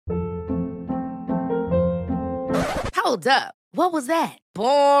Hold up. What was that?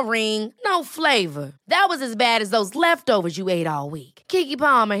 Boring. No flavor. That was as bad as those leftovers you ate all week. Keke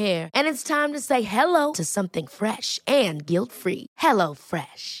Palmer here, and it's time to say hello to something fresh and guilt-free. Hello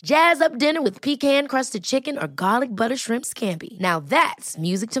Fresh. Jazz up dinner with pecan-crusted chicken or garlic butter shrimp scampi. Now that's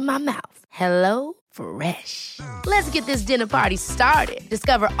music to my mouth. Hello Fresh. Let's get this dinner party started.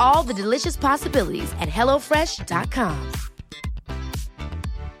 Discover all the delicious possibilities at hellofresh.com.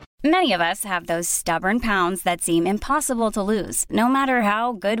 Many of us have those stubborn pounds that seem impossible to lose, no matter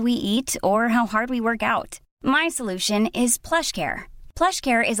how good we eat or how hard we work out. My solution is PlushCare.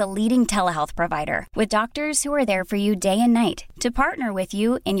 PlushCare is a leading telehealth provider with doctors who are there for you day and night to partner with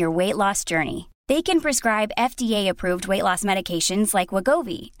you in your weight loss journey. They can prescribe FDA-approved weight loss medications like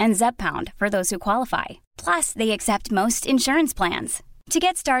Wegovy and Zepbound for those who qualify. Plus, they accept most insurance plans. To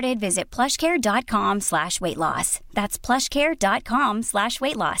get started, visit plushcare.com/weightloss. That's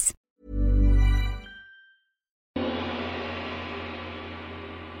plushcare.com/weightloss.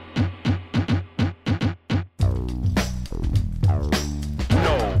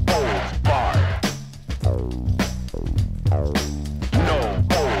 No holds barred. No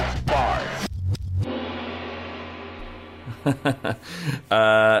holds barred.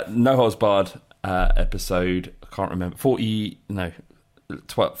 No Holds Barred episode, I can't remember,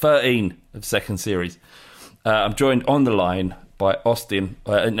 13 of second series. I'm joined on the line by Austin,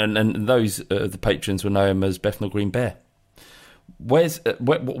 and those the patrons will know him as Bethnal Green Bear. Where does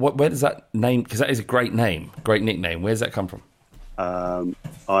that name, because that is a great name, great nickname, where does that come from?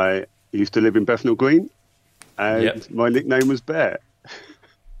 I used to live in Bethnal Green, and my nickname was Bear.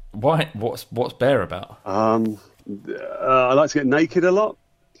 Why? What's Bear about? I like to get naked a lot.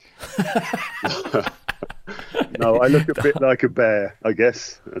 No, I look a bit like a bear, I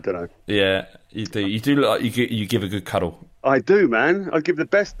guess. I don't know. Yeah, you do. You do look like you give a good cuddle. I do, man. I give the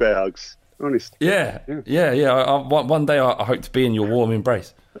best bear hugs. Honest. Yeah. One day I hope to be in your warm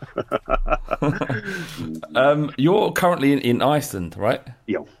embrace. You're currently in Iceland, right?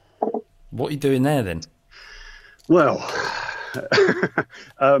 Yeah. What are you doing there then? Well,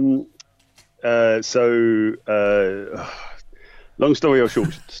 long story or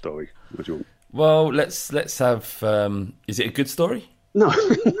short story? What do you want? Well, let's have. Is it a good story? No,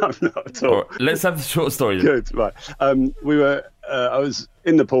 not at all. Right, let's have the short story then. Good, right. We were. I was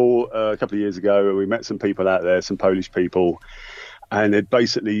in Nepal a couple of years ago, and we met some people out there, some Polish people, and they'd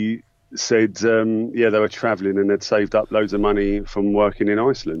basically said, they were travelling and they'd saved up loads of money from working in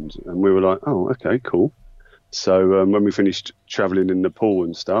Iceland, and we were like, oh, okay, cool. So when we finished travelling in Nepal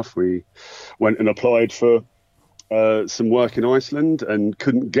and stuff, we went and applied for some work in Iceland and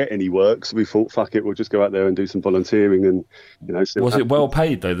couldn't get any work, so we thought, fuck it, we'll just go out there and do some volunteering. And was it well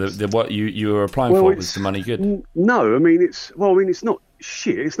paid though? The what you were applying for, was the money good? No, I mean it's not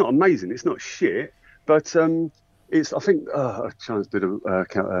shit. It's not amazing. It's not shit, but it's. I think I trying to do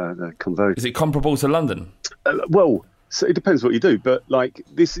the conversion. Is it comparable to London? Well, so it depends what you do, but like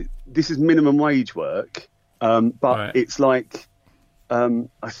this is minimum wage work, but right. It's like I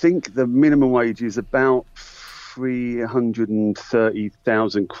think the minimum wage is about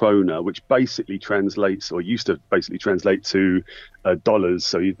 330,000 krona, which basically translates, or used to basically translate to dollars.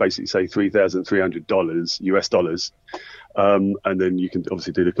 So you'd basically say $3,300 US dollars, and then you can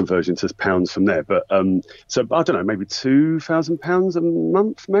obviously do the conversion to pounds from there. But so I don't know, maybe £2,000 a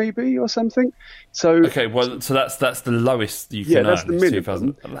month, maybe, or something. So okay, well, so that's the lowest you can earn. That's the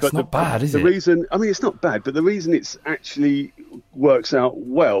minimum. That's not bad, is it? The reason, I mean, it's not bad, but the reason it's actually works out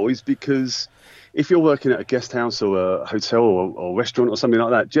well is because if you're working at a guest house or a hotel or restaurant or something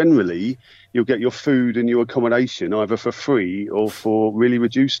like that, generally you'll get your food and your accommodation either for free or for really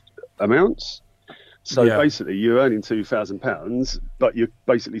reduced amounts. So basically you're earning £2,000, but you're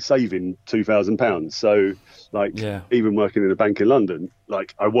basically saving £2,000. So even working in a bank in London,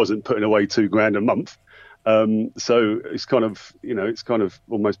 like I wasn't putting away £2,000 a month. So it's kind of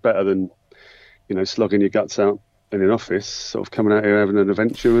almost better than, slogging your guts out in an office, sort of coming out here having an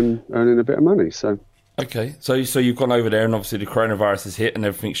adventure and earning a bit of money. So okay, so you've gone over there, and obviously the coronavirus has hit and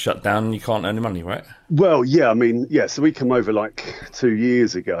everything's shut down, and you can't earn any money, right? Well, yeah, I mean, yeah. So we came over like 2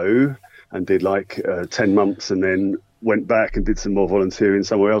 years ago and did like 10 months, and then went back and did some more volunteering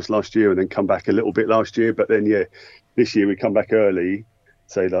somewhere else last year, and then come back a little bit last year. But then this year we come back early,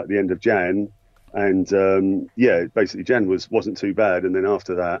 say like the end of Jan, and basically Jan wasn't too bad, and then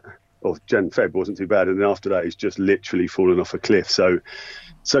after that, or Feb wasn't too bad, and then after that it's just literally fallen off a cliff. So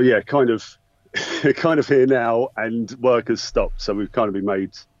yeah, kind of here now, and work has stopped, so we've kind of been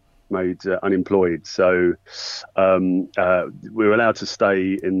made unemployed. So we were allowed to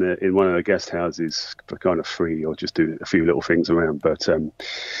stay in one of the guest houses for kind of free, or just do a few little things around. But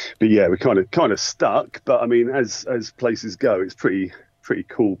yeah, we kind of stuck. But I mean, as places go, it's pretty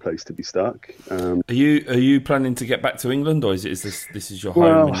cool place to be stuck. Are you planning to get back to England, or is this is your home?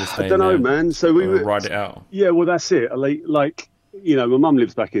 Well, and you're staying I don't know, there, man. So we ride it out. Yeah, well, that's it. Like, you know, my mum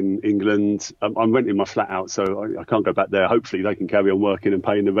lives back in England. I'm renting my flat out, so I can't go back there. Hopefully, they can carry on working and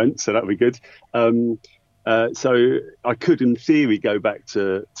paying the rent, so that'll be good. So I could, in theory, go back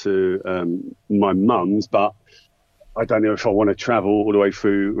to my mum's, but I don't know if I want to travel all the way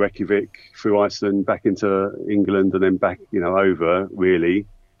through Reykjavik, through Iceland, back into England, and then back, over, really.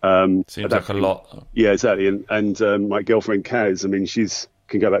 Seems like a lot. Yeah, exactly. And my girlfriend Kaz, I mean,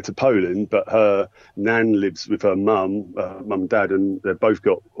 can go back to Poland, but her nan lives with her mum and dad, and they've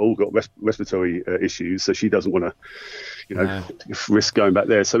all got respiratory issues, so she doesn't want to, risk going back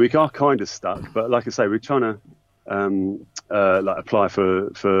there. So we are kind of stuck. But like I say, we're trying to apply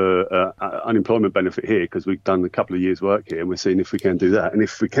for unemployment benefit here, because we've done a couple of years' work here, and we're seeing if we can do that. And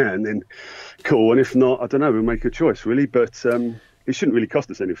if we can, then cool. And if not, I don't know. We'll make a choice, really. But it shouldn't really cost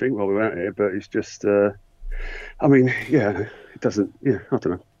us anything while we're out here. But it's just, I mean, yeah. It doesn't. Yeah, I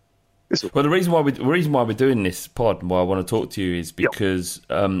don't know. Well, the reason why we're doing this pod, and why I want to talk to you, is because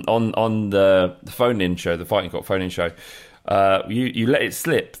on the phone-in show, the Fighting Cock phone-in show, you let it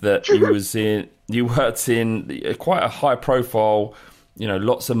slip that you worked in quite a high-profile,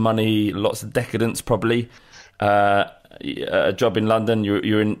 lots of money, lots of decadence, probably. A job in London.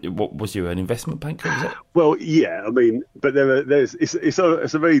 You're in. What was you, an investment banker? Was it? Well, yeah. I mean, but it's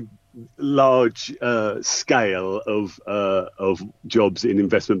a very large scale of jobs in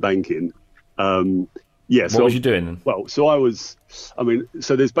investment banking. Yeah. What was you doing then? Well, so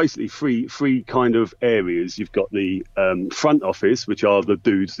there's basically three kind of areas. You've got the front office, which are the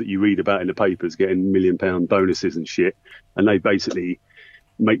dudes that you read about in the papers getting £1 million bonuses and shit, and they basically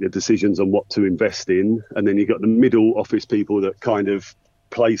make the decisions on what to invest in. And then you've got the middle office people that kind of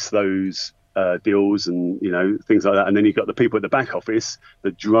place those deals and things like that. And then you've got the people at the back office,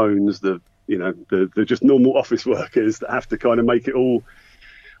 the drones, the just normal office workers that have to kind of make it all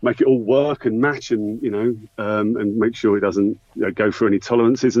work and match, and and make sure it doesn't go through any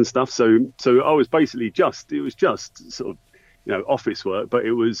tolerances and stuff. So I was basically just sort of office work, but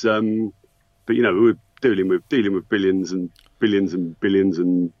it was but we were dealing with billions and billions and billions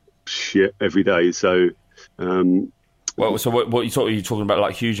and shit every day. So well, so what are you talking about,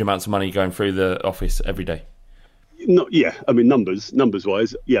 like huge amounts of money going through the office every day? I mean numbers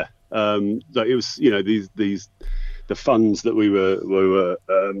wise, yeah. Like it was the funds that we were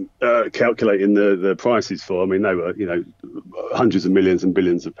calculating the prices for. I mean, they were hundreds of millions and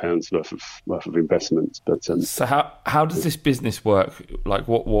billions of pounds worth of investments. But so how does this business work? Like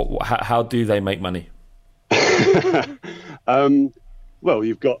how do they make money? Well,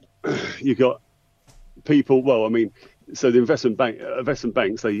 you've got people. Well, I mean, so the investment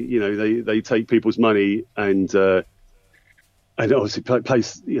banks, they take people's money and obviously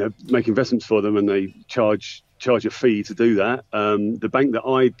place make investments for them, and they charge a fee to do that. The bank that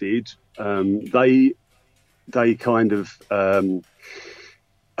I did, they kind of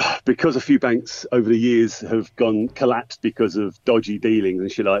because a few banks over the years have collapsed because of dodgy dealings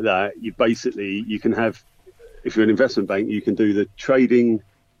and shit like that. You can have, if you're an investment bank, you can do the trading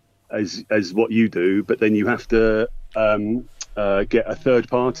as what you do, but then you have to get a third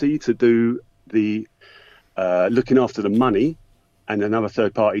party to do the looking after the money, and another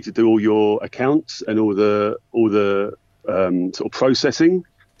third party to do all your accounts and all the sort of processing.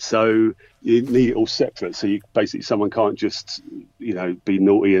 So you need it all separate. So someone can't just be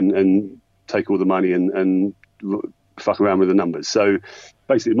naughty and take all the money and fuck around with the numbers. So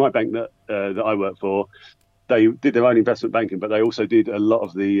basically, my bank that I work for, they did their own investment banking, but they also did a lot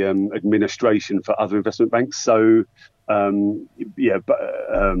of the administration for other investment banks. So so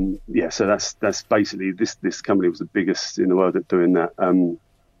that's basically this company was the biggest in the world at doing that. What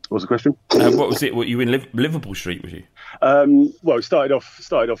was the question? What was it? What, you in Liverpool Street, was you? Well, it started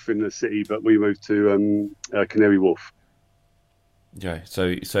off in the city, but we moved to Canary Wharf. Yeah, so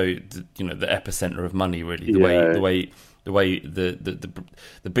the epicenter of money, really. The way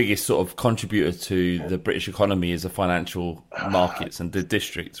the biggest sort of contributor to the British economy is the financial markets and the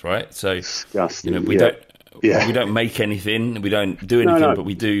districts, right? So disgusting. We don't make anything, we don't do anything, but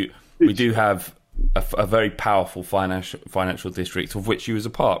we do have a very powerful financial district of which you was a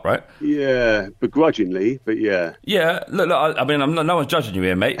part, right? Yeah, begrudgingly, but yeah. Yeah, look, I mean, no one's judging you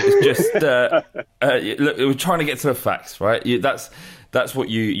here, mate. It's just look, we're trying to get to the facts, right? That's what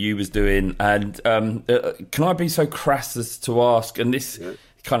you was doing, and can I be so crass as to ask? And this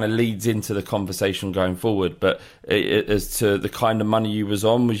kind of leads into the conversation going forward. But as to the kind of money you was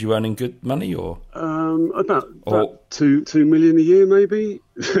on, was you earning good money or? About 2 million a year, maybe.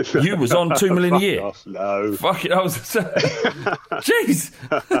 You was on 2 million a year. Off, no. Fuck it, I was. Jeez.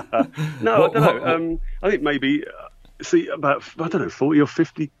 No, I don't know. I think maybe about 40 or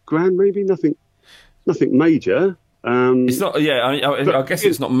 50 grand, maybe nothing major. It's not. Yeah, I guess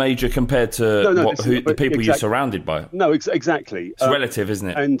it's not major compared to the people you're surrounded by. No, exactly. It's relative, isn't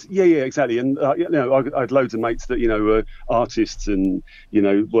it? And yeah, exactly. And I had loads of mates that were artists and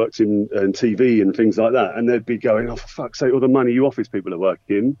worked in TV and things like that, and they'd be going, "Oh, for fuck's sake, all the money you office people are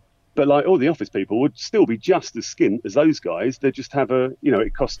working." But like all the office people would still be just as skint as those guys. They just have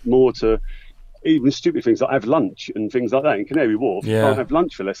it costs more to. Even stupid things like have lunch and things like that in Canary Wharf. You can't have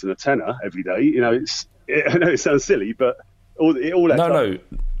lunch for less than a tenner every day. I know it sounds silly, but it all adds up. No.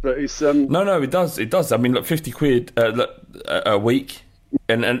 But it's No, it does. It does. I mean, look, 50 quid a week,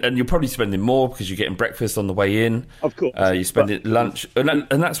 and you're probably spending more because you're getting breakfast on the way in. Of course, you're spending lunch, and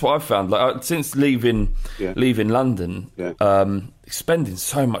that's what I've found. Like since leaving London, spending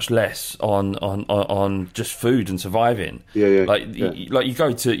so much less on just food and surviving. Like you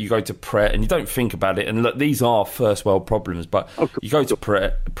go to Pret and you don't think about it. And look, these are first world problems, but you go to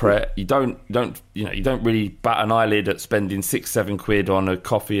Pret, you don't really bat an eyelid at spending 6-7 quid on a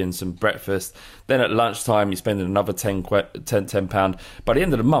coffee and some breakfast. Then at lunchtime you're spending another £10. By the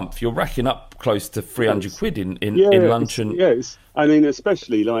end of the month, you're racking up close to 300 quid in lunch and yes. I mean,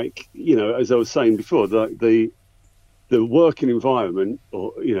 especially like as I was saying before, the working environment,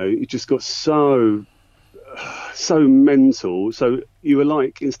 it just got so mental. So you were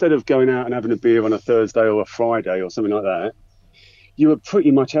like, instead of going out and having a beer on a Thursday or a Friday or something like that, you were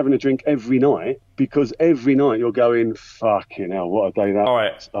pretty much having a drink every night, because every night you're going, fucking hell, what a day that. All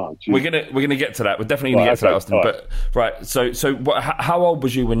right, we're gonna get to that. We're definitely gonna get to that, Austin. Right. But right, so how old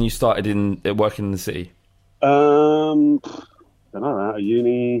was you when you started working in the city? I don't know, out of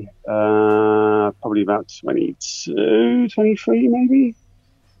uni, probably about 22, 23 maybe.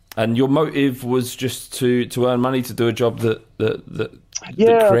 And your motive was just to earn money, to do a job that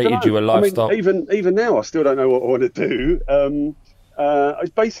created you a lifestyle? I mean, even now, I still don't know what I want to do.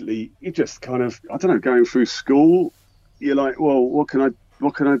 It's basically, you just kind of, I don't know, going through school, you're like, well, what can I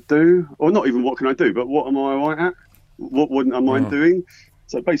do? Or not even what can I do, but what am I right at? What wouldn't I mind doing?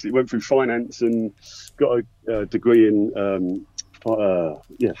 So basically went through finance and got a degree in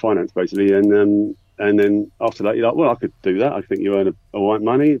finance basically, and then after that you're like, well, I could do that. I think you earn all right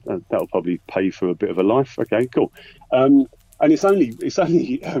money. That'll probably pay for a bit of a life. Okay, cool. And it's only with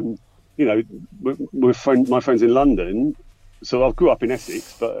my friends in London. So I grew up in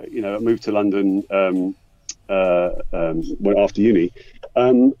Essex, but I moved to London after uni,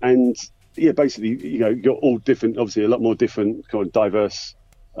 and basically you got all different, obviously a lot more different kind of diverse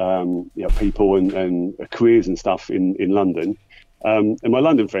people and careers and stuff in London. And my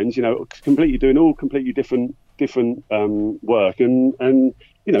London friends, completely doing all completely different work, and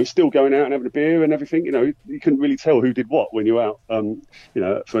still going out and having a beer and everything. You couldn't really tell who did what when you were out,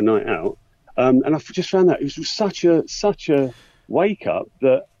 for a night out. And I just found that it was such a wake up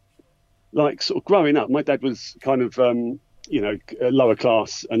that, like, sort of growing up, my dad was kind of lower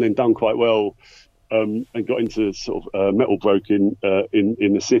class and then done quite well. And got into sort of metal broking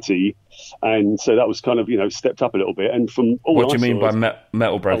in the city, and so that was kind of stepped up a little bit. And from all what do you mean by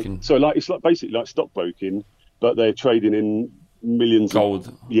metal broking? So like it's like basically like stockbroking, but they're trading in millions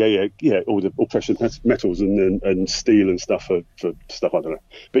gold. All precious metals and steel and stuff for stuff I don't know.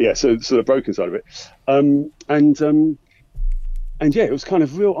 But yeah, so the broken side of it, and it was kind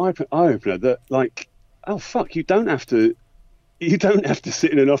of real eye opener that, like, oh fuck, you don't have to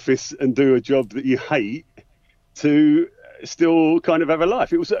sit in an office and do a job that you hate to still kind of have a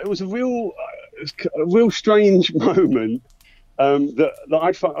life. It was a real strange moment that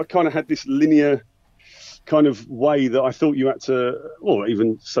I kind of had this linear kind of way that I thought you had to, or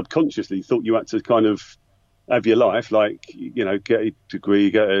even subconsciously thought you had to kind of have your life, like, get a degree,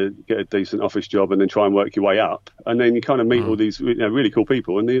 get a decent office job, and then try and work your way up. And then you kind of meet all these really cool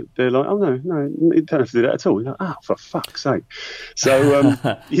people, and they're like, oh no, you don't have to do that at all. You're like, oh, for fuck's sake. So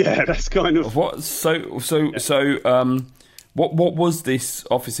that's kind of what. What was this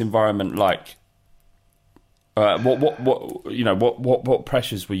office environment like? What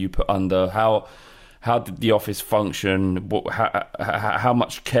pressures were you put under? How did the office function? How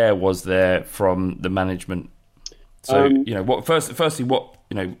much care was there from the management? So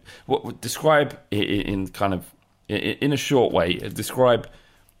what describe in kind of in a short way. Describe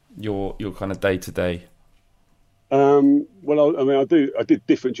your kind of day to day. Well, I did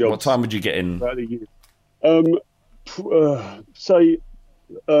different jobs. What time would you get in? Say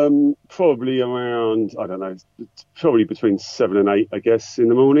Probably around, I don't know, probably between 7 and 8, I guess, in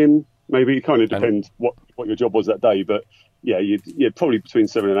the morning. Maybe it kind of depends what your job was that day, but yeah, probably between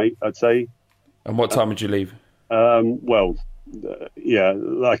 7 and 8, I'd say. And what time would you leave? Yeah,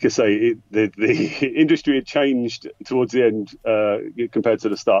 like I say, the industry had changed towards the end compared to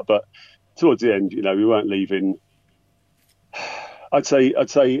the start, but towards the end, we weren't leaving. I'd say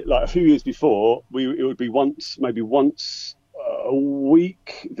like a few years before, it would be maybe once a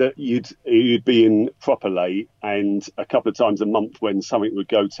week that you'd be in proper late, and a couple of times a month when something would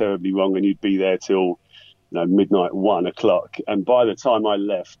go terribly wrong and you'd be there till midnight, 1 o'clock. And by the time I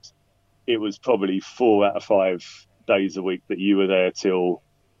left, it was probably 4 out of 5 days a week that you were there till,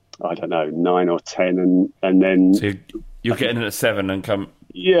 I don't know, 9 or 10, and then so you're getting in at 7 and come.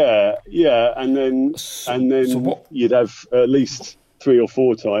 Yeah, and then what? You'd have at least 3 or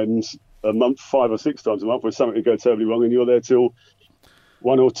 4 times a month, 5 or 6 times a month where something would go terribly wrong, and you're there till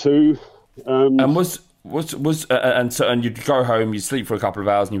 1 or 2. And and you'd go home, you'd sleep for a couple of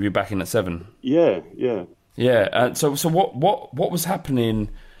hours, and you'd be back in at 7. Yeah. And so what was happening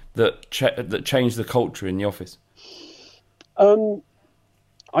that changed the culture in the office?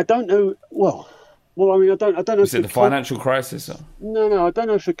 I don't know. Well, I mean, I don't know. Was it the financial crisis? Or? No, I don't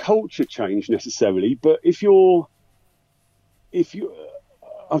know if the culture changed necessarily, but if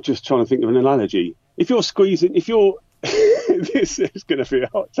I'm just trying to think of an analogy. If you're, this is going to be a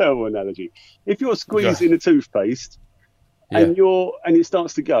terrible analogy. If you're squeezing a toothpaste and it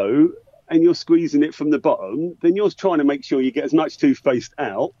starts to go, and you're squeezing it from the bottom, then you're trying to make sure you get as much toothpaste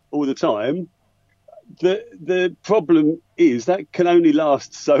out all the time. The problem is that can only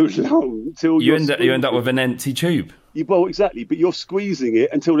last so long till you end up with an empty tube. Well, exactly, but you're squeezing it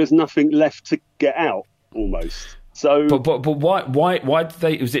until there's nothing left to get out, almost. So, but why did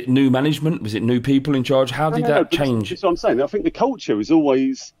they? Was it new management? Was it new people in charge? How did that change? That's what I'm saying. I think the culture is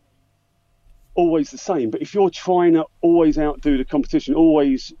always the same. But if you're trying to always outdo the competition,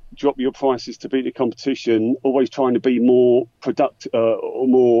 always drop your prices to beat the competition, always trying to be more productive or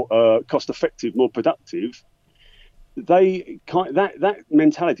more cost-effective, more productive, that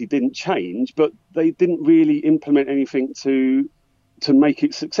mentality didn't change, but they didn't really implement anything to make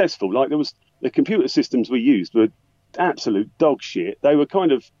it successful. Like the computer systems we used were absolute dog shit. They were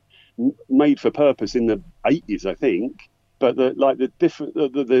kind of made for purpose in the 80s, I think, but the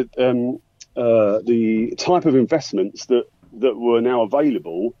type of investments that were now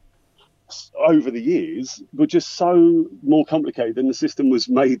available over the years were just so more complicated than the system was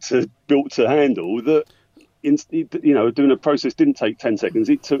built to handle, that doing a process didn't take 10 seconds,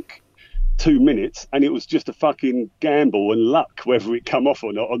 it took 2 minutes, and it was just a fucking gamble and luck whether it come off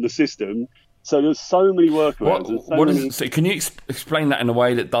or not on the system. So there's so many workarounds. So can you explain that in a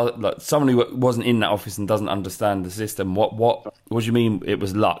way that does, like, someone who wasn't in that office and doesn't understand the system? What do you mean it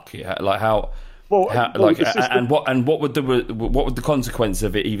was luck? Like how? And what would the consequence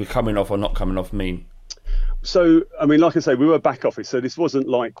of it either coming off or not coming off mean? So I mean, like I say, we were back office, so this wasn't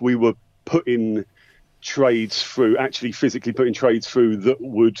like we were putting trades through, actually physically putting trades through that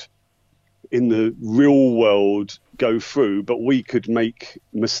would, in the real world, go through, but we could make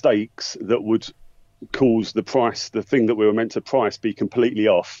mistakes that would cause the thing that we were meant to price, be completely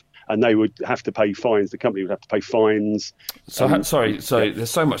off, and they would have to pay fines. The company would have to pay fines. So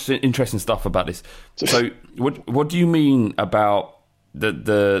there's so much interesting stuff about this. So what do you mean about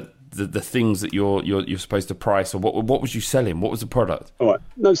the things that you're supposed to price, or what was you selling? What was the product? All right,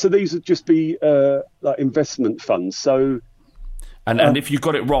 no, so these would just be like investment funds. So. And if you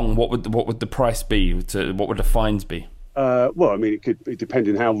got it wrong, what would the price be? What would the fines be? Well, I mean, it depends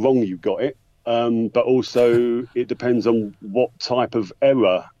on how wrong you got it, but also it depends on what type of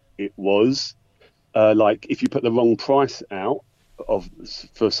error it was. Like if you put the wrong price out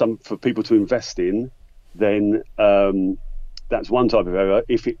for people to invest in, then that's one type of error.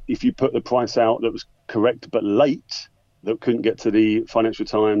 If you put the price out that was correct but late, that couldn't get to the Financial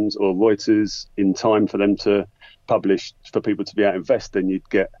Times or Reuters in time for them to publish for people to be able to invest, then you'd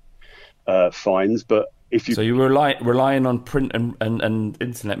get fines. But if you were relying on print and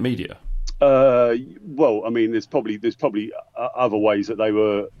internet media. Well, I mean, there's probably other ways that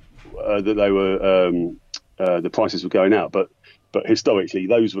the prices were going out, but historically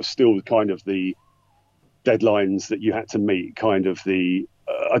those were still kind of the deadlines that you had to meet. Kind of I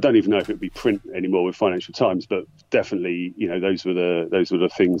don't even know if it would be print anymore with Financial Times, but definitely, those were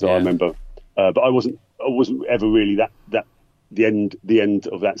the things I remember. But I wasn't ever really the end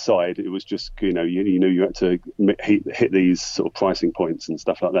of that side. It was just you knew you had to hit these sort of pricing points and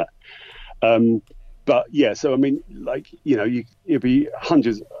stuff like that. But yeah, so I mean, like it'd be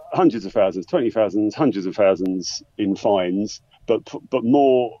hundreds of thousands, 20,000, hundreds of thousands in fines, but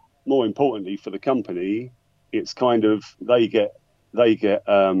more importantly for the company, it's kind of they get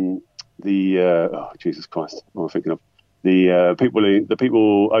Jesus Christ, what am I thinking of? The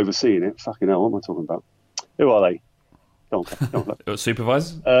people overseeing it. Fucking hell, what am I talking about? Who are they? Go on.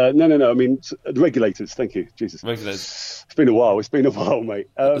 Supervisors? No. I mean, the regulators. Thank you. Jesus. Regulators. It's been a while, mate.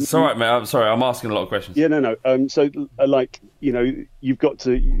 It's all right, mate. I'm sorry. I'm asking a lot of questions. Yeah, no. So,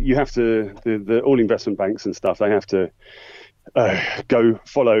 you have to, the all investment banks and stuff, they have to go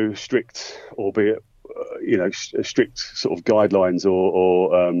follow strict, albeit, strict sort of guidelines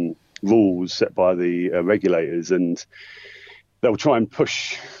or rules set by the regulators, and they'll try and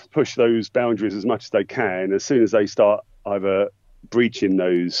push those boundaries as much as they can. As soon as they start either breaching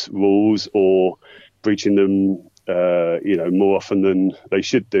those rules or breaching them, more often than they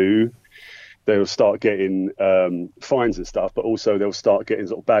should do, they'll start getting fines and stuff. But also they'll start getting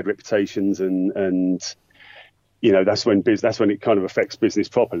sort of bad reputations, and that's when it kind of affects business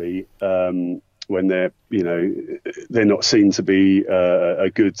properly. When they're not seen to be a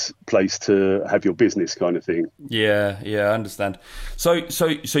good place to have your business, kind of thing. Yeah, I understand. So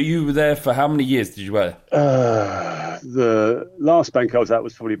you were there for how many years did you work? The last bank I was at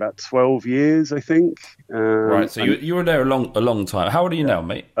was probably about 12 years, I think. Right. So you were there a long time. How old are you now,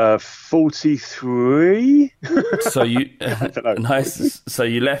 mate? 43. So you I don't know. nice. So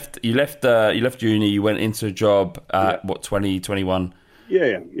you left uni. You went into a job at 20, 21?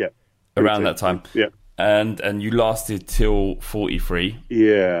 Yeah. Around that time. Yeah. And you lasted till 43.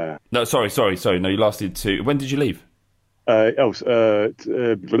 Yeah. No, sorry. No, you lasted to. When did you leave? 3 years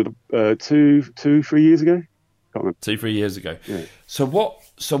ago. Can't remember. 2-3 years ago. Yeah. So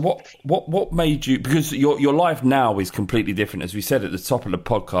what made you? Because your life now is completely different. As we said at the top of the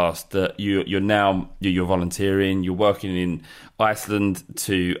podcast, that you're volunteering. You're working in Iceland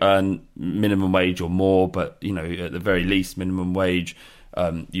to earn minimum wage or more, but at the very least minimum wage.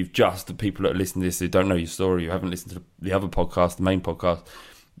 You've just, the people that are listening to this who don't know your story, you haven't listened to the other podcast, the main podcast,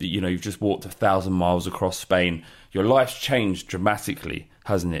 you've just walked 1,000 miles across Spain. Your life's changed dramatically,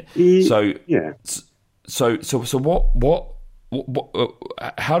 hasn't it? Yeah. So what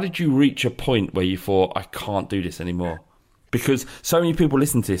how did you reach a point where you thought, I can't do this anymore? Because so many people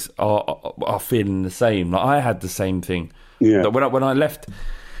listening to this are feeling the same. Like, I had the same thing. Yeah. That when I left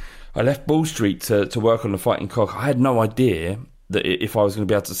Ball Street to work on the Fighting Cock, I had no idea that if I was going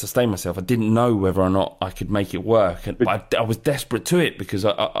to be able to sustain myself. I didn't know whether or not I could make it work, but I was desperate to it because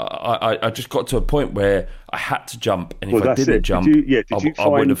I just got to a point where I had to jump, and if I didn't jump, I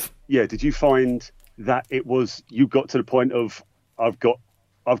would have. Yeah, did you find that it was, you got to the point of I've got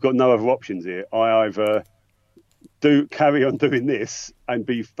no other options here. I either carry on doing this and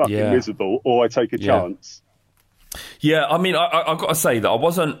be fucking miserable, or I take a chance. Yeah, I mean, I've got to say that I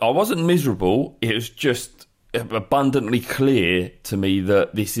wasn't miserable. It was just abundantly clear to me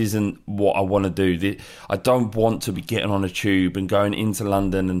that this isn't what I want to do. I don't want to be getting on a tube and going into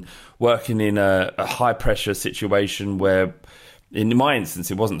London and working in a high pressure situation where, in my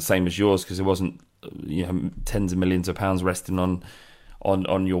instance, it wasn't the same as yours because it wasn't tens of millions of pounds resting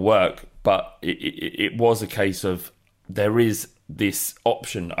on your work, but it was a case of there is this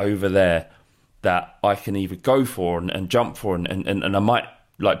option over there that I can either go for and jump for and I might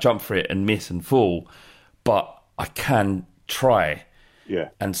jump for it and miss and fall, but I can try. Yeah.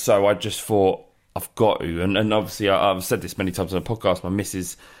 And so I just thought, I've got to. And obviously, I've said this many times on the podcast, my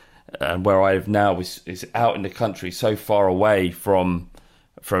missus, where I live now, is out in the country, so far away from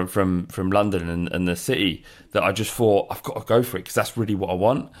London and the city, that I just thought, I've got to go for it because that's really what I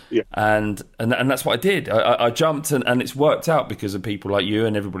want. Yeah. And that's what I did. I jumped and it's worked out because of people like you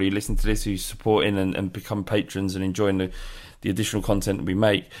and everybody who listen to this, who's supporting and become patrons and enjoying the additional content that we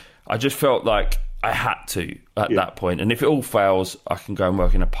make. I just felt like I had to at that point. And if it all fails, I can go and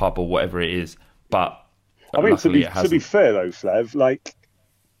work in a pub or whatever it is. But I mean, to be fair though, Flav,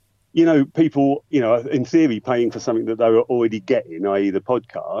 people, in theory, paying for something that they were already getting, i.e. the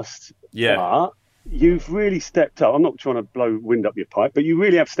podcast. Yeah. But you've really stepped up. I'm not trying to blow wind up your pipe, but you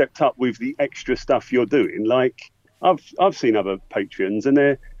really have stepped up with the extra stuff you're doing. Like, I've seen other patrons and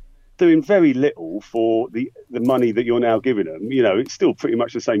they're doing very little for the money that you're now giving them. It's still pretty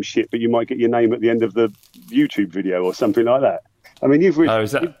much the same shit, but you might get your name at the end of the YouTube video or something like that. I mean, you've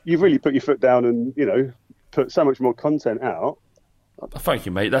really put your foot down and, put so much more content out. Thank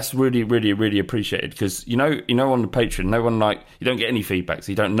you, mate. That's really, really, really appreciated because, on the Patreon, no one you don't get any feedback,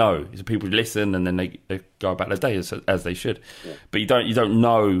 so you don't know. It's people who listen and then they go about their day as they should. Yeah. But you don't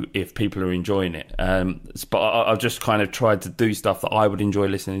know if people are enjoying it. But I've just kind of tried to do stuff that I would enjoy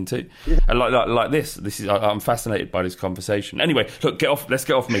listening to. Yeah. And like this is, I'm fascinated by this conversation. Anyway, look, let's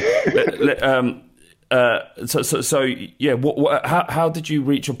get off me. So yeah. How did you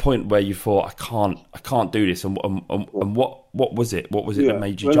reach a point where you thought I can't do this, and what was it? What was it that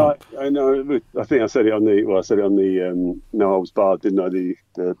made you jump? I know. I think I said it on the No Holds Barred, didn't I?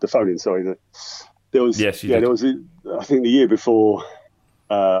 The phone-in. Sorry. There was. Yes, you did. There was. I think the year before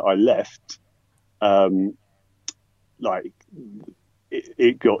I left, like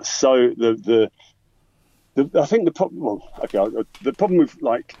it got so I think the problem. Well, okay. The problem with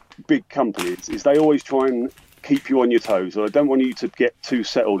like big companies is they always try and keep you on your toes, or they don't want you to get too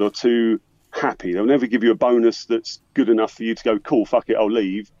settled or too happy. They'll never give you a bonus that's good enough for you to go, cool, fuck it, I'll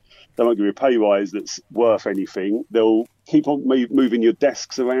leave. They won't give you a pay rise that's worth anything. They'll keep on moving your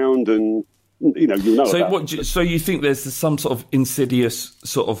desks around, and you'll know. So you think there's some sort of insidious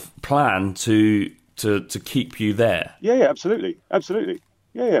sort of plan to keep you there? Yeah, absolutely.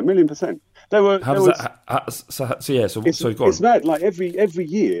 Yeah, 1,000,000%. There were. How does that? So go on. It's mad. Like every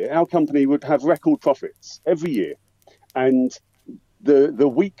year, our company would have record profits every year, and the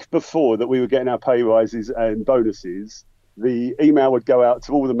week before that we were getting our pay rises and bonuses, the email would go out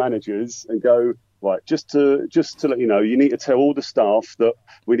to all the managers and go, right, just to let you know, you need to tell all the staff that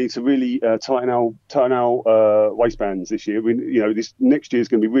we need to really tighten our waistbands this year. This next year is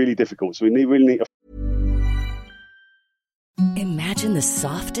going to be really difficult, so we really need to. Imagine the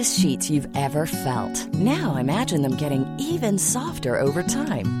softest sheets you've ever felt. Now imagine them getting even softer over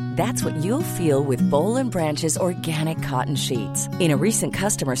time. That's what you'll feel with Boll & Branch's organic cotton sheets. In a recent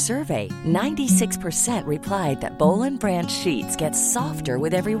customer survey, 96% replied that Boll & Branch sheets get softer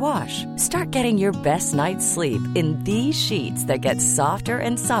with every wash. Start getting your best night's sleep in these sheets that get softer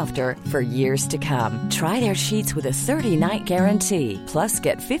and softer for years to come. Try their sheets with a 30-night guarantee. Plus,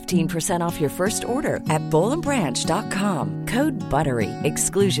 get 15% off your first order at bollandbranch.com. Code BUTTERY.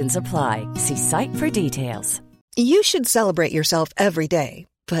 Exclusions apply. See site for details. You should celebrate yourself every day.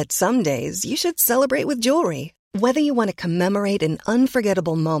 But some days you should celebrate with jewelry. Whether you want to commemorate an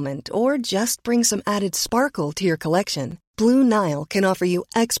unforgettable moment or just bring some added sparkle to your collection, Blue Nile can offer you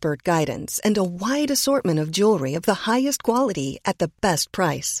expert guidance and a wide assortment of jewelry of the highest quality at the best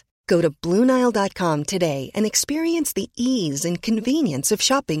price. Go to BlueNile.com today and experience the ease and convenience of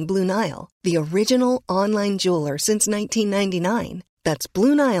shopping Blue Nile, the original online jeweler since 1999. That's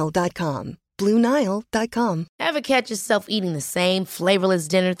BlueNile.com. BlueNile.com. Ever catch yourself eating the same flavorless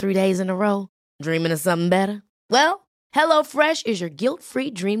dinner 3 days in a row? Dreaming of something better? Well, HelloFresh is your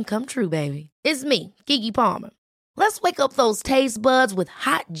guilt-free dream come true, baby. It's me, Keke Palmer. Let's wake up those taste buds with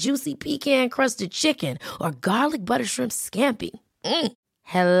hot, juicy pecan-crusted chicken or garlic butter shrimp scampi.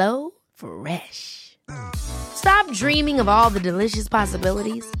 HelloFresh. Stop dreaming of all the delicious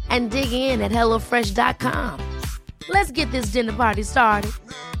possibilities and dig in at HelloFresh.com. Let's get this dinner party started.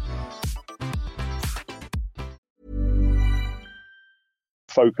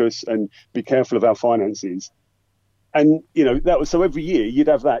 Focus and be careful of our finances, and that was so every year you'd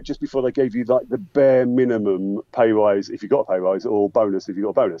have that just before they gave you like the bare minimum pay rise if you got a pay rise, or bonus if you got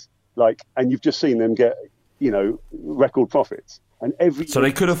a bonus, and you've just seen them get record profits, and so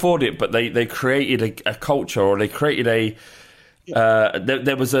they could afford it, but they created a culture, or they created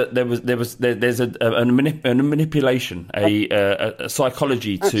there's a manipulation, a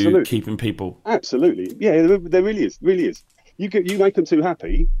psychology to Absolutely. keeping people. Absolutely, yeah, there really is. You make them too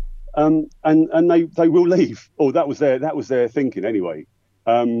happy, and they will leave. Or that was their thinking anyway.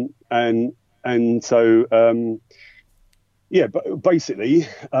 But basically,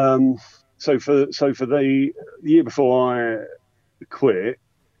 so for the year before I quit,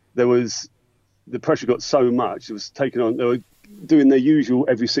 the pressure got so much. It was taken on. They were doing their usual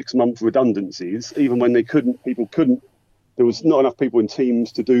every 6 month redundancies, even when people couldn't. There was not enough people in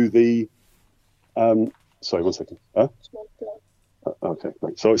teams to do the. Sorry, 1 second. Huh? Okay,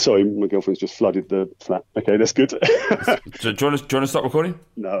 great. Sorry, my girlfriend's just flooded the flat. Okay, that's good. Do you want to stop recording?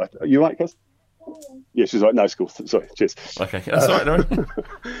 No, you right, Cuz? Yeah, she's right. No, it's cool. Sorry, cheers. Okay, that's all right.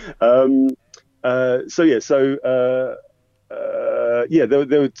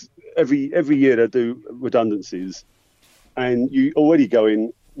 There would every year they do redundancies, and you already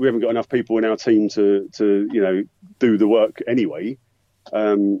going. We haven't got enough people in our team to do the work anyway.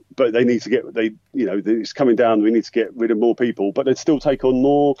 But they need to it's coming down. We need to get rid of more people, but they'd still take on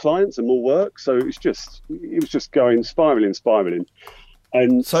more clients and more work. So it was just going spiraling.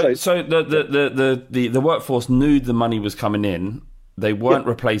 And so the workforce knew the money was coming in. They weren't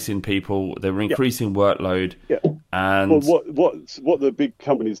replacing people. They were increasing workload. Yeah. And what the big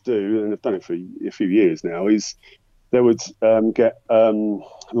companies do, and they've done it for a few years now, is they would get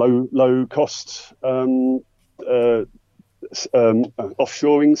low cost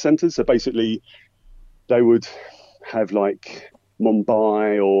offshoring centres. So basically, they would have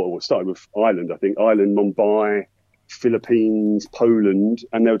Mumbai, or it started with Ireland, I think, Ireland, Mumbai, Philippines, Poland,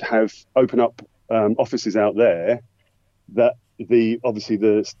 and they would have open up offices out there that obviously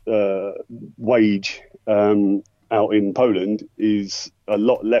the wage out in Poland is a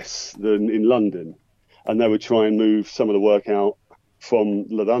lot less than in London, and they would try and move some of the work out from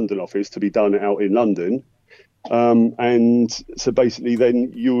the London office to be done out in London. And so basically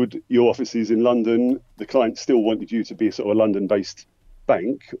then your offices in London, the client still wanted you to be a sort of a London-based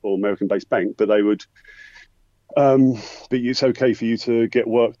bank or American-based bank, but they would, but it's okay for you to get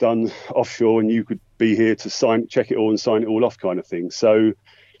work done offshore and you could be here to check it all and sign it all off kind of thing. So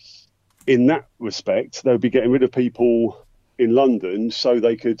in that respect, they would be getting rid of people in London so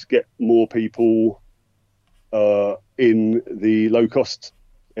they could get more people in the low-cost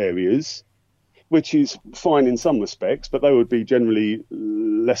areas, which is fine in some respects, but they would be generally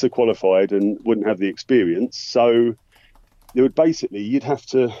lesser qualified and wouldn't have the experience. So there would basically, you'd have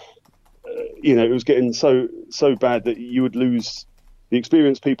to, it was getting so bad that you would lose the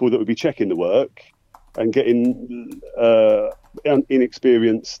experienced people that would be checking the work and getting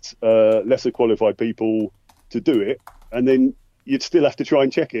inexperienced, lesser qualified people to do it. And then you'd still have to try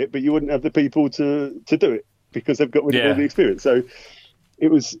and check it, but you wouldn't have the people to do it because they've got rid of all the experience. So it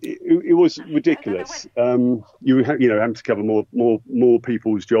was ridiculous. You had to cover more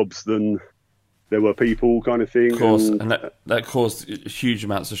people's jobs than there were people, kind of thing. Of course, and that caused huge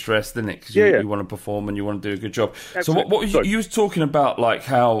amounts of stress, didn't it? Because you want to perform and you want to do a good job. Absolutely. So what you was talking about, like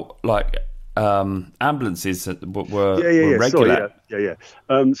how ambulances were regular.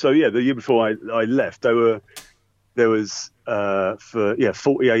 The year before I left, there was for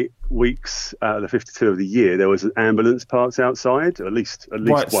 48 weeks out of the 52 of the year, there was an ambulance parked outside, at least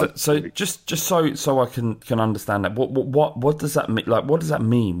right, one. So just so I can understand that. What does that mean? Like, what does that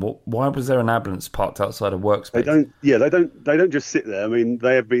mean? Why was there an ambulance parked outside a workspace? They don't just sit there. I mean,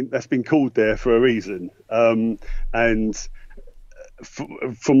 that's been called there for a reason. And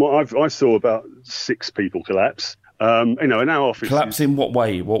from what I saw, about 6 people collapse. In our office. Collapse in what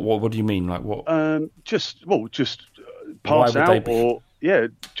way? What do you mean? Like what? Just pass out, or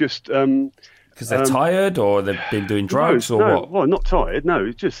just because they're tired, or they've been doing drugs, what? Well, not tired. No,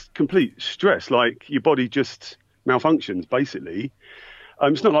 it's just complete stress. Like your body just malfunctions, basically.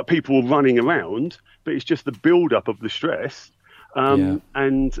 It's not like people running around, but it's just the build-up of the stress. There's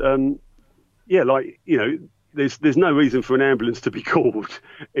no reason for an ambulance to be called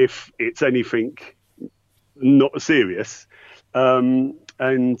if it's anything not serious. Some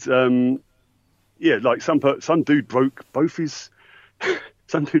dude broke both his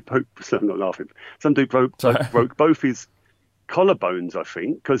I'm not laughing. Some dude broke both his collarbones, I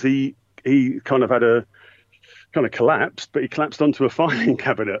think, because he kind of collapsed, but he collapsed onto a filing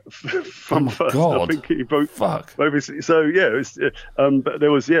cabinet first. God. I think he broke both his, but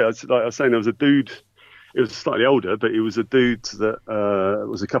there was, like I was saying, there was a dude. It was slightly older, but it was a dude that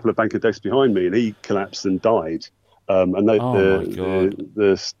was a couple of bank of desks behind me, and he collapsed and died. My God.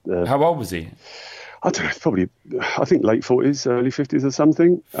 How old was he? I don't know, probably, I think late 40s, early 50s or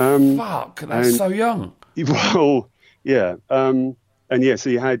something. That's so young. Well, yeah. So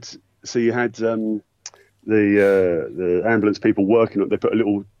you had the ambulance people working. They put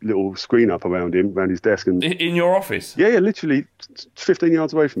a little screen up around his desk, and in your office. Yeah, literally 15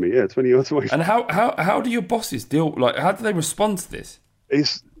 yards away from me. Yeah, 20 yards away. And how do your bosses deal? Like, how do they respond to this?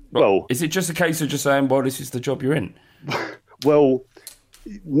 Is it just a case of just saying, "Well, this is the job you're in"? Well,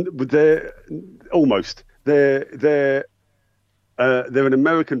 they're almost they're an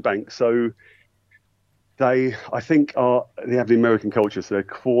American bank, so they have the American culture, so they're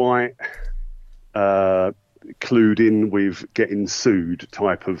quite clued in with getting sued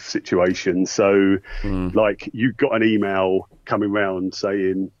type of situation. So like you got an email coming round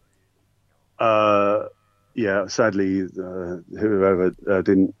saying sadly whoever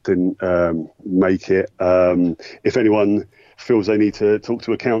didn't make it, if anyone feels they need to talk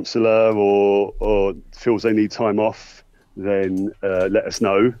to a counsellor or feels they need time off, then let us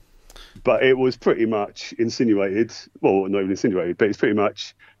know. But it was pretty much insinuated, well, not even insinuated, but it's pretty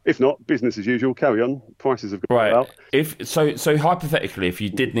much, if not, business as usual, carry on. Prices have gone up. So hypothetically, if you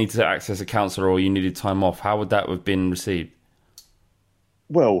did need to access a counsellor or you needed time off, how would that have been received?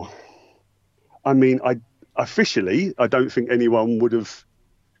 Well, I mean, I don't think anyone would have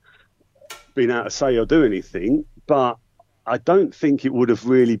been able to say or do anything, but I don't think it would have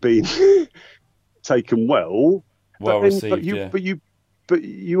really been taken well. But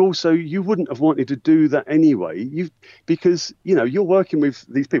you also wouldn't have wanted to do that anyway. Because you're working with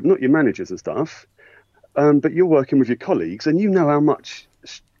these people, not your managers and stuff, but you're working with your colleagues, and you know how much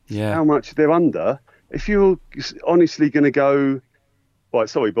they're under. If you're honestly going to go right,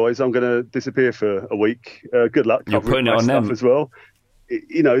 sorry boys, I'm going to disappear for a week. Good luck. You're putting it my on stuff them as well.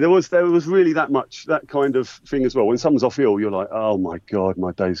 There was really that kind of thing as well. When someone's off ill, you're like, oh my God,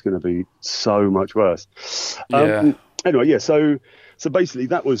 my day's going to be so much worse. Yeah. Anyway, yeah. So basically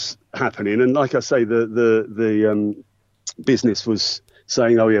that was happening, and like I say, the business was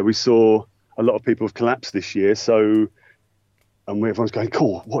saying, oh yeah, we saw a lot of people have collapsed this year, so. And everyone's going,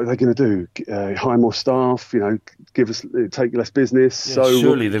 cool, what are they going to do? Hire more staff, take less business. Yeah, so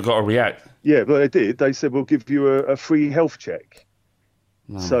surely they've got to react. Yeah, but they did. They said, we'll give you a free health check.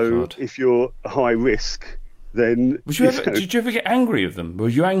 Oh, so God. if you're high risk, then... Did you ever get angry with them? Were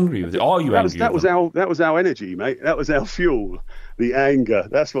you angry with it? Are you angry that with them? That was our energy, mate. That was our fuel, the anger.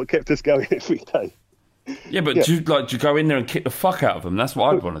 That's what kept us going every day. Yeah, but do you go in there and kick the fuck out of them? That's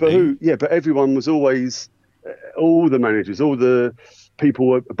what I'd want to do. But everyone was always... all the managers, all the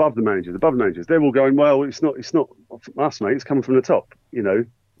people above the managers, they're all going, well, it's not us, mate. It's coming from the top.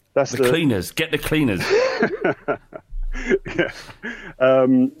 That's the cleaners. Get the cleaners. Yeah.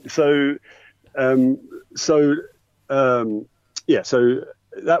 So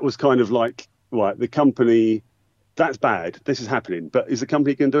that was kind of like, right, the company, that's bad. This is happening. But is the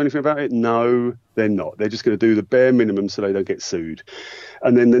company going to do anything about it? No, they're not. They're just going to do the bare minimum so they don't get sued.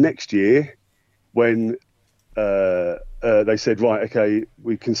 And then the next year, when they said, right, okay,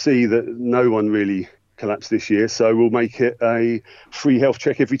 we can see that no one really collapsed this year, so we'll make it a free health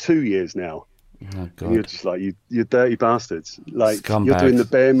check every 2 years now. Oh, God. And you're just like, you dirty bastards. Like, Scumbags. You're doing the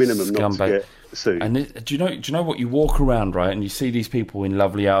bare minimum not to get sued. And do you know what? You walk around, right, and you see these people in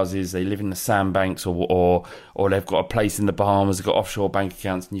lovely houses. They live in the sandbanks, or they've got a place in the Bahamas. They've got offshore bank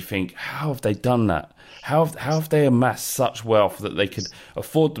accounts, and you think, how have they done that? How have they amassed such wealth that they could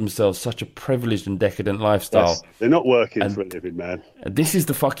afford themselves such a privileged and decadent lifestyle? Yes, they're not working for a living, man. And this is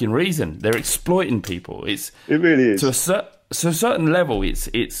the fucking reason. They're exploiting people. It really is. To a certain level, it's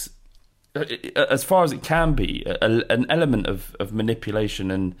as far as it can be, an element of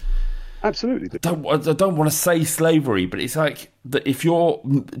manipulation and... Absolutely. I don't want to say slavery, but it's like that if you're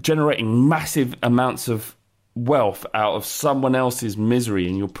generating massive amounts of wealth out of someone else's misery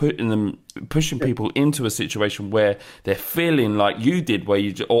and you're pushing people into a situation where they're feeling like you did, where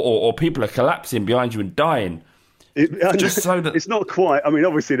or people are collapsing behind you and dying. Just so that it's not quite. I mean,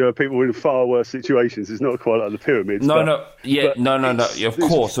 obviously there are people in far worse situations. It's not quite like the pyramids. No. Of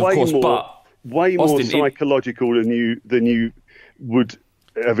course, but way more Austin, psychological than you would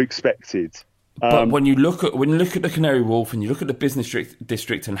have expected. But when you look at the Canary Wharf and you look at the business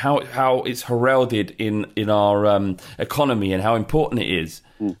district and how it's heralded in our economy and how important it is,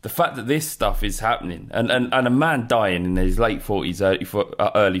 the fact that this stuff is happening and a man dying in his late 40s,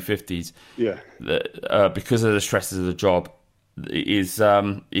 early 50s, because of the stresses of the job, is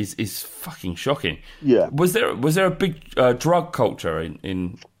fucking shocking. Yeah. Was there a big drug culture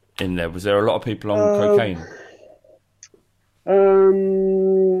in there? Was there a lot of people on cocaine?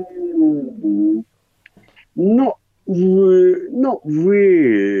 Not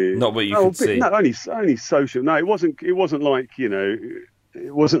really. Not what you could see. No, only social. No, it wasn't like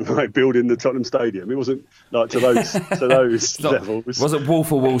it wasn't like building the Tottenham Stadium. It wasn't like to those levels. Was it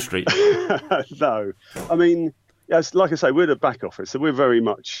Wolf of Wall Street? No, I mean, yes, like I say, we're the back office, so we're very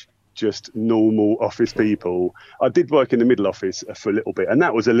much just normal office people. I did work in the middle office for a little bit, and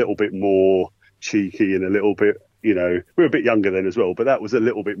that was a little bit more cheeky and a little bit, we were a bit younger then as well, but that was a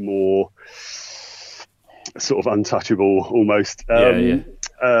little bit more sort of untouchable almost. But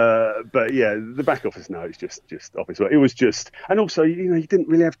yeah, the back office now is just office work. It was just, and also, you didn't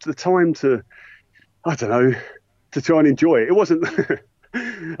really have the time to, I don't know, to try and enjoy it. It wasn't,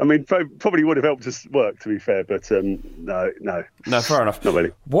 I mean, probably would have helped us work, to be fair, but no. No, fair enough. Not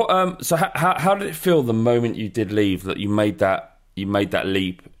really. What? So how did it feel the moment you did leave, that you made that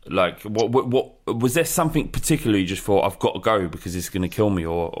leap? Like, what was there something particular you just thought, I've got to go because it's going to kill me?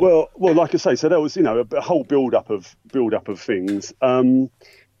 Or well, like I say, so there was a whole build up of things, and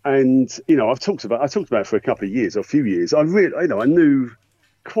I've talked about it for a couple of years or a few years. I really, I knew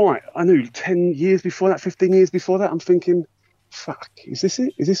 10 years before that, 15 years before that. I'm thinking, fuck, is this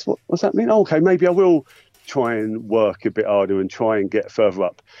it? Is this what's happening? Oh, okay, maybe I will try and work a bit harder and try and get further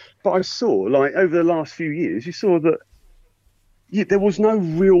up. But I saw, like, over the last few years, you saw that there was no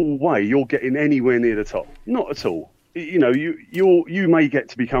real way you're getting anywhere near the top. Not at all. You may get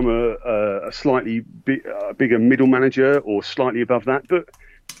to become a slightly bigger middle manager or slightly above that, but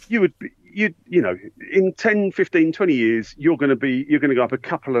in 10, 15, 20 years, you're going to go up a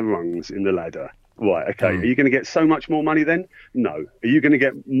couple of rungs in the ladder. Right, okay. Are you going to get so much more money then? No. Are you going to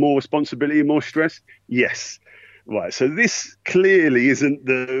get more responsibility and more stress? Yes. Right, so this clearly isn't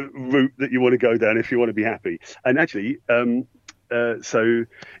the route that you want to go down if you want to be happy. And actually,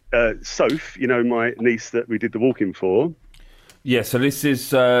 Soph, you know, my niece that we did the walk-in for. Yeah. So this is.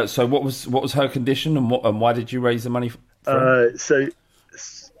 So what was her condition, and why did you raise the money? For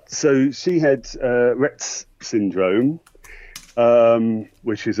So she had Rett's syndrome,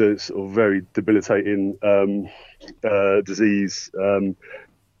 which is a sort of very debilitating disease.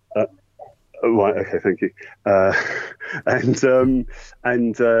 Right. Okay. Thank you. Basically,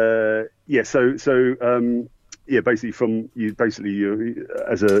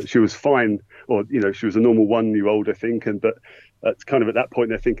 she was fine, or you know, she was a normal 1-year-old, I think, but kind of at that point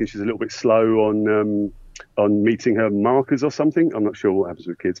they're thinking she's a little bit slow on meeting her markers or something. I'm not sure what happens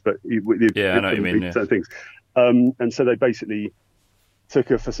with kids, but I know what you mean. Yeah. Certain things, and so they basically took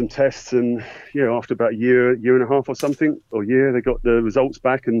her for some tests, and after about a year and a half or something, they got the results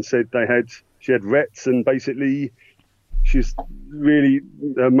back and said she had Rett's, and basically she's really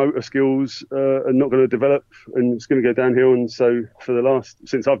motor skills are not going to develop, and it's going to go downhill. And so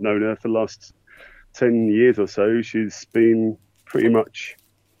since I've known her for the last 10 years or so, she's been pretty much,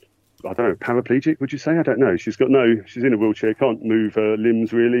 I don't know, paraplegic, would you say? I don't know. She's in a wheelchair, can't move her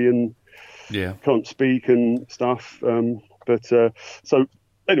limbs really, and can't speak and stuff. So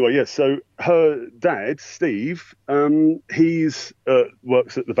her dad, Steve, he's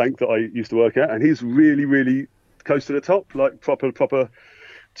works at the bank that I used to work at, and he's really, really close to the top, like proper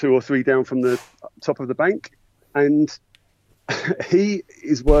 2 or 3 down from the top of the bank, and he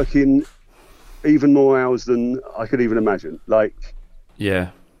is working even more hours than I could even imagine.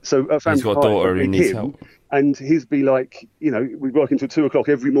 So a family, he's got a daughter who needs help, and he'd be like, we work until 2 o'clock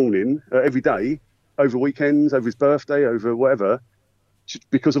every morning, every day, over weekends, over his birthday, over whatever, just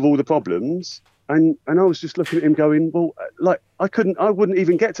because of all the problems. And I was just looking at him going, well, like I wouldn't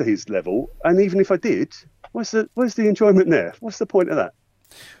even get to his level, and even if I did, where's the enjoyment there? What's the point of that?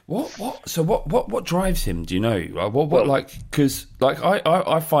 What drives him? Do you know? Because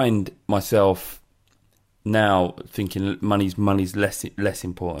I find myself now thinking money's less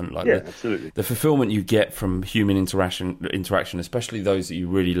important. Absolutely. The fulfillment you get from human interaction, especially those that you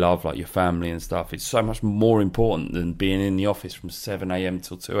really love, like your family and stuff, it's so much more important than being in the office from 7 a.m.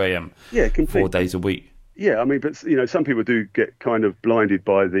 till 2 a.m. Yeah, completely. 4 days a week. Yeah, I mean, but some people do get kind of blinded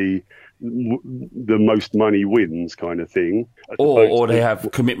by the most money wins kind of thing, or they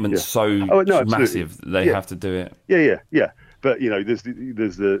have commitments massive that they have to do it. Yeah. But there's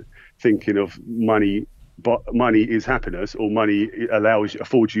the thinking of money. But money is happiness, or money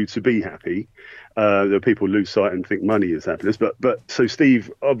affords you to be happy. The people lose sight and think money is happiness. But so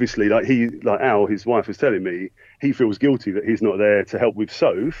Steve, obviously, like Al, his wife was telling me, he feels guilty that he's not there to help with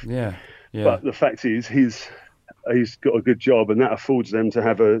Soph. Yeah. But the fact is, he's got a good job, and that affords them to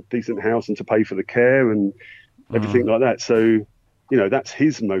have a decent house and to pay for the care and everything like that. So, that's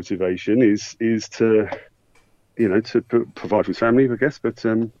his motivation is to, to provide for his family, I guess. But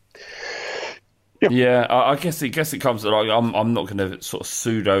yeah, I guess it comes. Like, I'm not going to sort of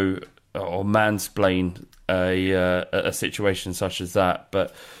pseudo or mansplain a situation such as that,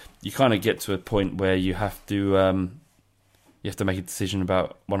 but you kind of get to a point where you have to make a decision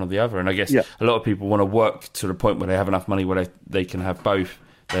about one or the other. And I guess a lot of people want to work to the point where they have enough money where they can have both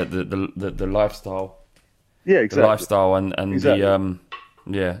the lifestyle, exactly, the lifestyle and exactly.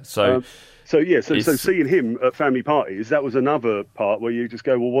 So seeing him at family parties, that was another part where you just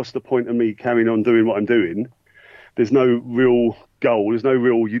go, well, what's the point of me carrying on doing what I'm doing? There's no real goal. There's no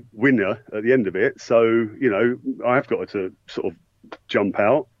real winner at the end of it. So, I've got to sort of jump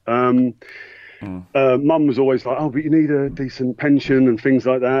out. Mum was always like, oh, but you need a decent pension and things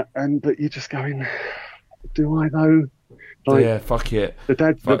like that. But you're just going, do I though? Fuck it.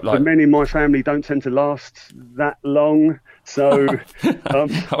 The men in my family don't tend to last that long. So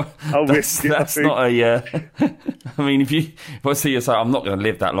that's not a. I mean, if you you're saying, I'm not going to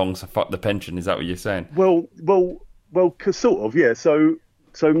live that long, so fuck the pension. Is that what you're saying? Well, sort of, yeah. So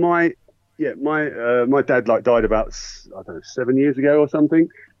my dad died about, I don't know, 7 years ago or something,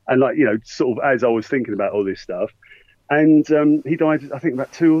 and sort of as I was thinking about all this stuff. And he died, I think,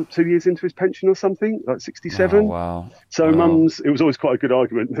 about two years into his pension or something, like 67. Oh, wow. So it was always quite a good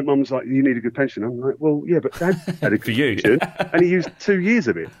argument. Mum's like, you need a good pension. I'm like, well, yeah, but Dad had a good pension, and he used 2 years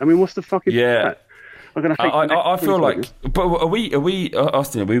of it. I mean, what's the fucking... Yeah. I'm gonna hate I feel like... But are we,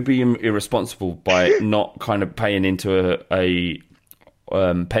 Austin, are we being irresponsible by not kind of paying into a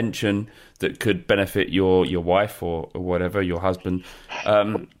pension that could benefit your wife or whatever, your husband?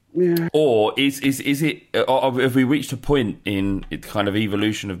 Yeah. Or is it? Have we reached a point in the kind of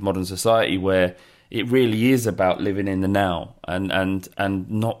evolution of modern society where it really is about living in the now and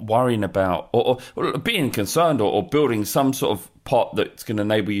not worrying about or being concerned or building some sort of pot that's going to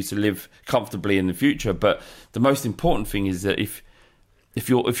enable you to live comfortably in the future. But the most important thing is that if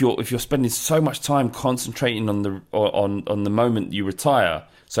you're spending so much time concentrating on the moment you retire,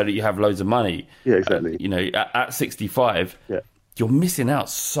 so that you have loads of money, Yeah, exactly. At 65, Yeah. you're missing out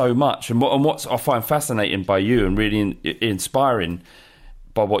so much. And what I find fascinating by you and really inspiring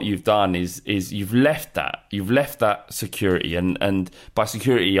by what you've done is you've left that security, and by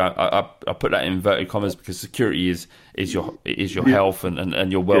security I put that in inverted commas, because security is your health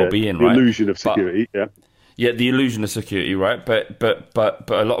and your well-being, the right? illusion of security. Yeah, the illusion of security, right? But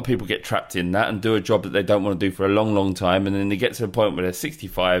a lot of people get trapped in that and do a job that they don't want to do for a long, long time, and then they get to the point where they're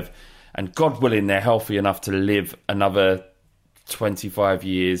 65, and God willing, they're healthy enough to live another 25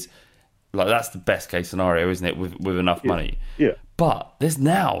 years. Like, that's the best case scenario, isn't it? With enough money. Yeah. But there's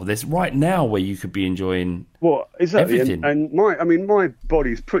right now where you could be enjoying exactly. everything. And my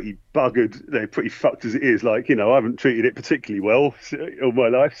body's pretty buggered. They're pretty fucked as it is. Like, I haven't treated it particularly well all my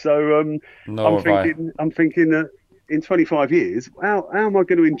life. So I'm thinking that in 25 years, how am I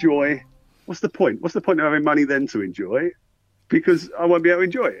going to enjoy? What's the point? What's the point of having money then to enjoy? Because I won't be able to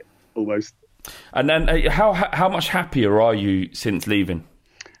enjoy it almost. And then how much happier are you since leaving?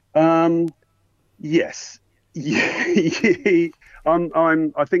 Yes. Yeah.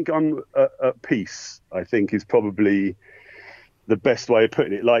 I think I'm at peace, I think, is probably the best way of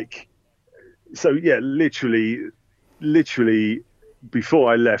putting it. Like, so yeah, literally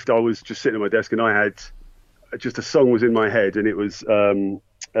before I left, I was just sitting at my desk and I had just a song was in my head, and it was what's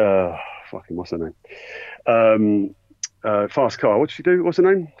her name? Fast Car. What did she do? What's her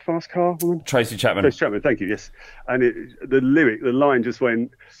name? Fast Car woman? Tracy Chapman. Tracy Chapman, thank you, yes. And the line just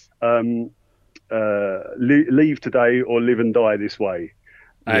went, leave today or live and die this way.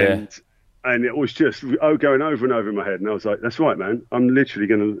 And it was just going over and over in my head. And I was like, that's right, man. I'm literally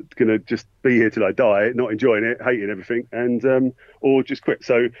gonna just be here till I die, not enjoying it, hating everything, and or just quit.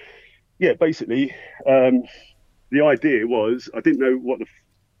 So yeah, basically, the idea was, I didn't know what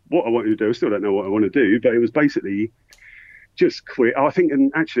I wanted to do. I still don't know what I want to do, but it was basically just quit. I think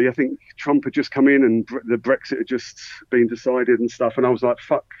Trump had just come in and the Brexit had just been decided and stuff. And I was like,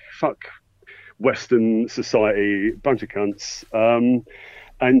 fuck Western society, bunch of cunts.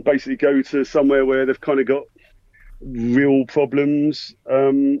 And basically go to somewhere where they've kind of got real problems.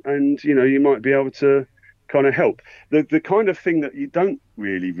 And, you might be able to kind of help. The kind of thing that you don't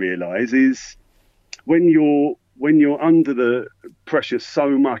really realise is when you're under the pressure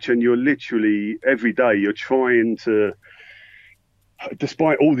so much, and you're literally every day you're trying to,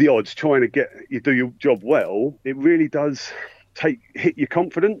 despite all the odds, trying to do your job well, it really does hit your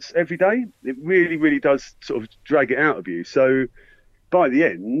confidence every day. It really, really does sort of drag it out of you. So by the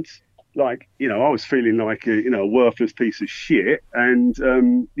end, like, I was feeling like a worthless piece of shit, and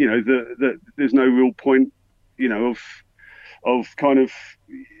there's no real point, of kind of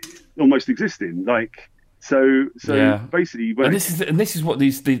almost existing. Like, so yeah. Basically, and this is what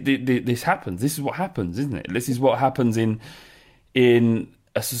this happens. This is what happens, isn't it? This is what happens in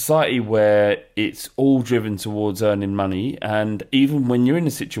a society where it's all driven towards earning money. And even when you're in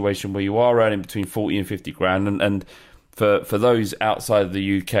a situation where you are earning between 40 and 50 grand, and for those outside of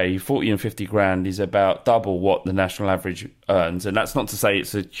the UK, 40 and 50 grand is about double what the national average earns. And that's not to say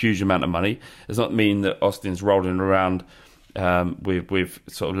it's a huge amount of money. It does not mean that Austin's rolling around with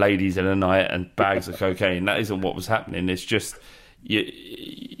sort of ladies in a night and bags of cocaine. That isn't what was happening. It's just you're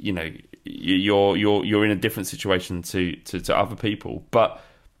in a different situation to other people, but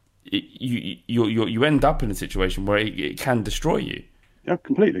you end up in a situation where it can destroy you. Yeah,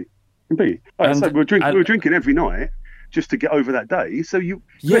 completely. Like, so we were drinking every night just to get over that day. So you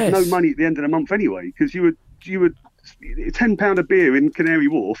had no money at the end of the month anyway, because you would £10 a beer in Canary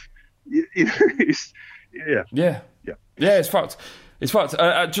Wharf. It's fucked. It's fucked.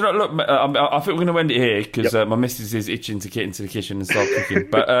 Do you know, look, I think we're going to end it here because my missus is itching to get into the kitchen and start cooking.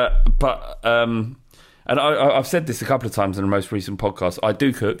 And I've said this a couple of times in the most recent podcast. I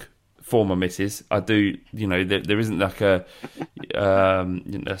do cook for my missus. I do. There isn't like a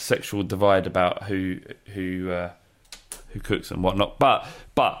sexual divide about who cooks and whatnot. But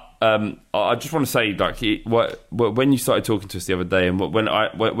I just want to say, like, when you started talking to us the other day, and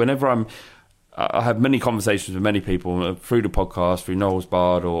whenever I have many conversations with many people through the podcast, through Noel's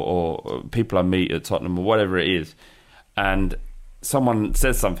Bard, or people I meet at Tottenham or whatever it is, and someone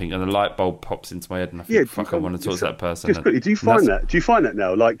says something and a light bulb pops into my head, and I think, I want to talk to that person. Just quickly, do you find that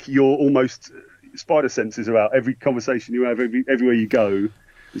now? Like, you're almost spider senses are out. Every conversation you have, everywhere you go,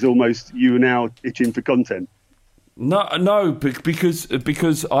 is almost you are now itching for content. No, because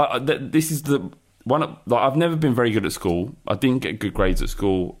this is I've never been very good at school. I didn't get good grades at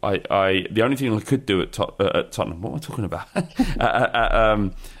school. The only thing I could do at Tottenham, what am I talking about?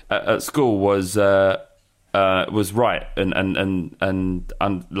 at school was write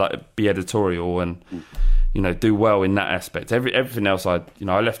and like be editorial and do well in that aspect. Everything else I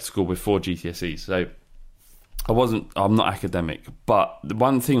left school with 4 GCSEs, so I'm not academic. But the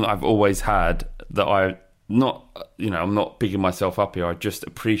one thing that I've always had that I'm not bigging myself up here, I just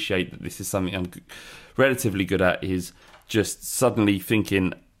appreciate that this is something I'm relatively good at, is just suddenly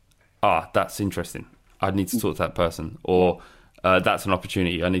thinking, that's interesting, I need to talk to that person, or that's an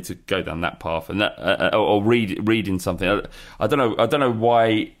opportunity, I need to go down that path, and that or reading something. I don't know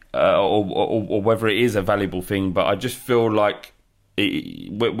why or whether it is a valuable thing, but I just feel like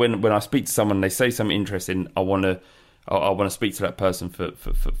when I speak to someone, they say something interesting, I want to speak to that person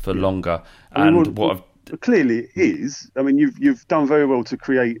for longer. And clearly it is. I mean, you've done very well to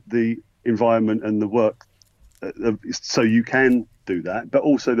create the environment and the work so you can do that, but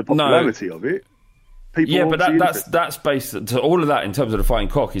also the popularity of it. People but that's based to all of that in terms of the Fighting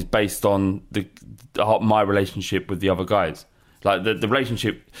Cock is based on my relationship with the other guys. Like the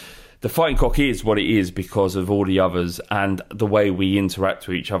relationship, the Fighting Cock is what it is because of all the others and the way we interact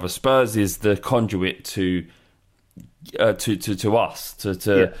with each other. Spurs is the conduit to us,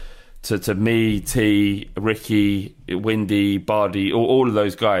 to me, T, Ricky, Windy, Bardi, all of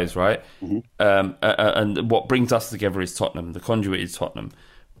those guys, right? Mm-hmm. And what brings us together is Tottenham. The conduit is Tottenham.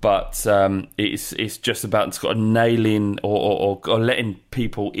 But it's just about sort of nailing or letting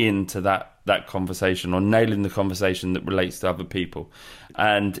people into that conversation, or nailing the conversation that relates to other people,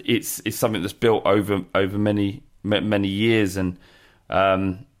 and it's something that's built over many years. And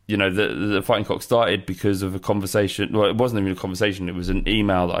the Fighting Cock started because of a conversation. Well, it wasn't even a conversation; it was an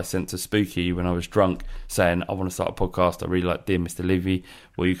email that I sent to Spooky when I was drunk, saying I want to start a podcast. I really like Dear Mr. Levy.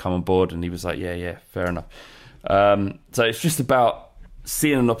 Will you come on board? And he was like, Yeah, fair enough. So it's just about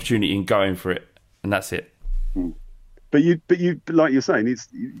seeing an opportunity and going for it, and that's it. But you like you're saying, it's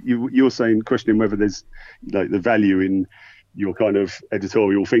you're saying, questioning whether there's like the value in your kind of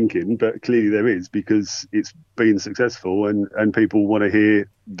editorial thinking, but clearly there is, because it's been successful and people want to hear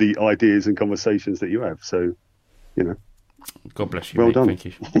the ideas and conversations that you have. So, God bless you. Well mate. done. Thank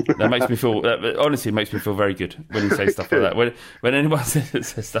you. That makes me feel. Honestly, it makes me feel very good when you say stuff like that. When anyone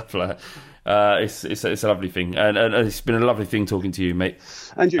says stuff like that, it's a lovely thing, and it's been a lovely thing talking to you, mate.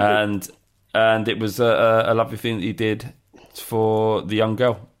 And you, and it was a lovely thing that you did for the young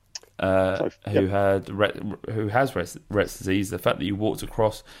girl who has Rett disease. The fact that you walked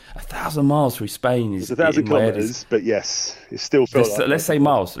across 1,000 miles through Spain is 1,000 kilometres, but yes, it still feels. Let's say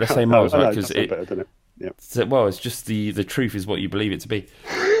miles. Let's say miles, right? Because Yep. So, well, it's just the truth is what you believe it to be.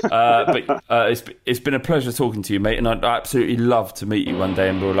 But it's been a pleasure talking to you, mate, and I'd absolutely love to meet you one day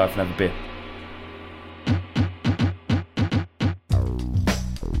in real life and have a beer.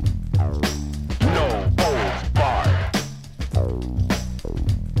 No holds barred. No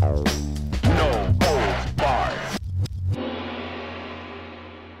holds barred.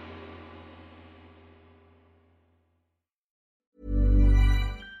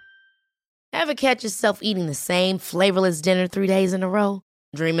 Ever catch yourself eating the same flavorless dinner 3 days in a row?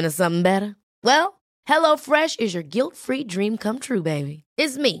 Dreaming of something better? Well, HelloFresh is your guilt-free dream come true, baby.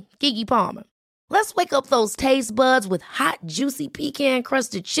 It's me, Keke Palmer. Let's wake up those taste buds with hot, juicy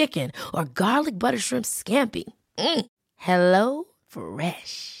pecan-crusted chicken or garlic butter shrimp scampi. Hello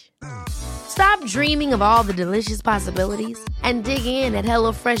Fresh. Stop dreaming of all the delicious possibilities and dig in at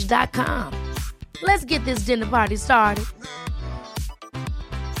HelloFresh.com. Let's get this dinner party started.